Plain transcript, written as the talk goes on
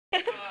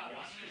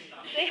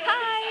Say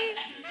hi!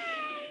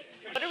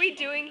 What are we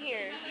doing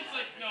here?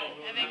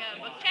 Having a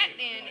book chat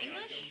in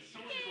English.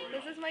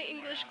 This is my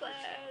English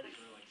class.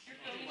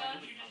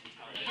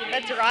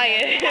 That's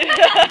Ryan.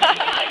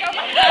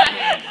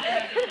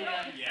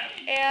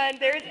 And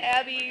there's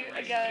Abby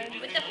again.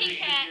 With the pink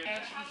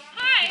hat.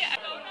 Hi!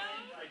 Oh no.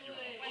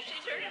 She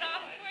turned it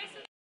off before I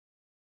said.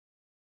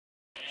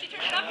 She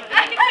turned it off before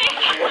I could say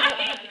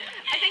hi.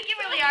 I think you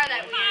really are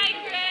that weird. Hi,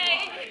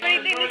 Greg!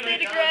 Anything to say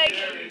to Greg?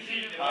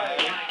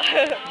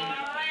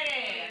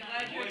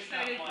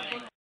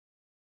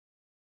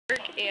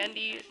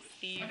 Andy,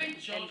 Steve,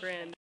 and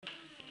Brand.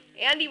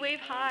 Andy, wave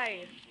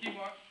hi.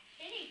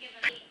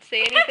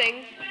 Say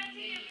anything.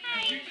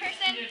 Hi,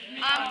 person.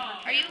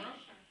 Are you?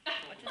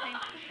 What's his name?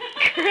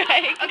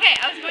 Greg. Okay,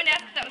 I was going to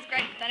ask if that was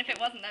Greg, but then if it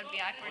wasn't, that would be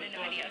awkward in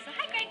a video. So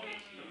hi, Greg.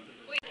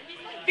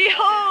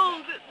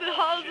 Behold, the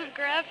halls of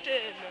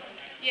Grafton.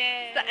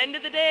 Yay. It's the end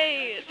of the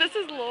day. This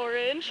is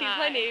Lauren. She's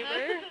my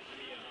neighbor.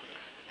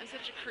 I'm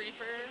such a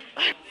creeper.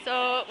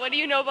 So, what do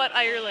you know about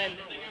Ireland?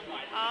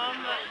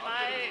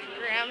 My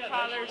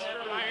grandfather's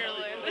from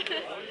Ireland. Do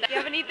you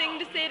have anything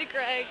to say to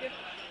Greg?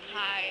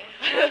 Hi.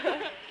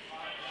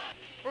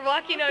 We're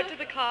walking out to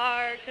the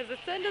car because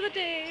it's the end of the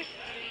day.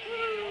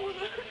 Woo.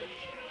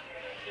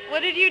 What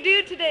did you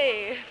do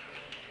today?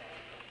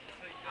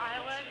 I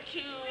went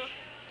to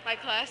my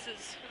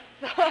classes.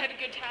 I had a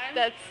good time.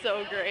 That's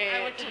so great.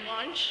 I went to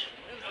lunch.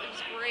 It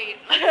was great.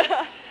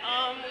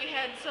 We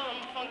had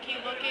some funky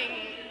looking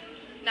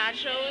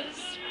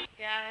nachos.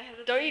 Yeah, I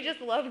had Don't you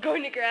just love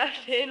going to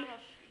Grafton?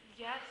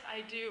 Yes,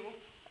 I do.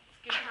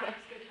 It's good times,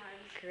 good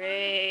times.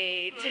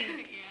 Great.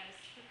 Yes.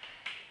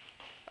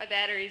 My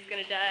battery's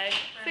gonna die.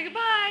 Say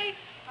goodbye.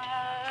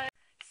 Bye.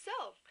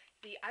 So,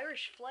 the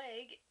Irish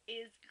flag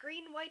is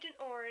green, white, and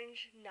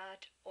orange,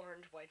 not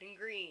orange, white, and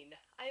green.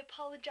 I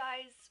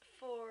apologize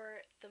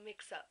for the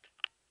mix-up.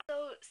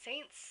 So,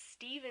 St.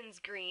 Stephen's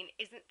Green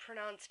isn't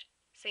pronounced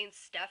St.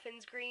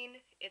 Stephen's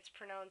Green, it's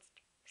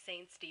pronounced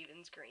St.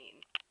 Stephen's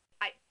Green.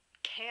 I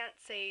can't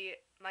say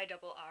my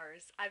double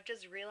R's. I've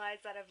just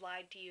realized that I've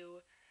lied to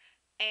you,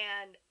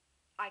 and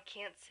I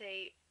can't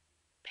say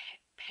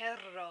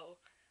perro.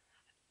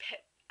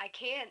 I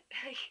can't.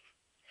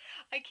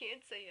 I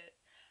can't say it.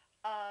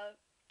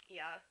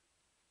 Yeah.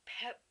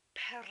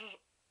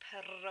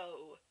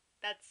 Perro.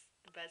 That's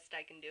the best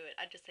I can do it.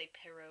 I just say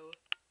perro.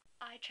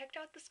 I checked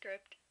out the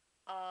script.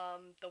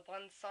 The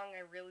one song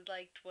I really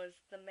liked was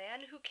The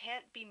Man Who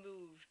Can't Be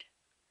Moved.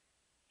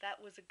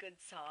 That was a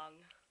good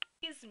song.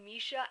 Is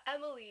Misha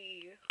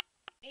Emily.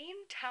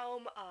 Ain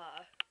Taum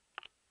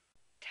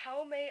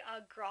Taume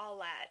a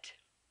Gralat.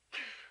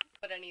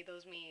 What any of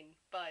those mean,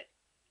 but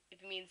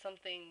if it means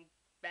something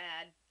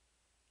bad,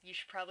 you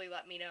should probably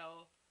let me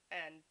know,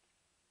 and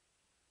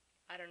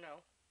I don't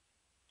know.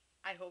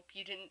 I hope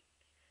you didn't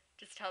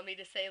just tell me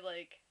to say,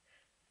 like,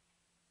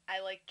 I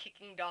like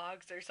kicking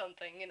dogs or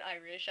something in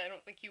Irish. I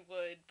don't think you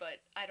would, but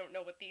I don't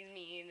know what these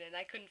mean, and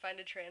I couldn't find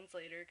a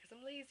translator because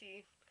I'm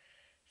lazy.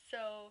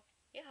 So,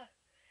 yeah.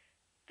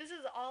 This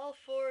is all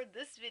for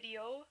this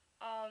video.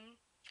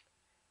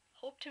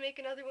 Hope to make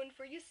another one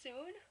for you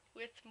soon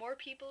with more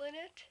people in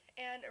it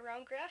and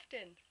around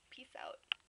Grafton. Peace out.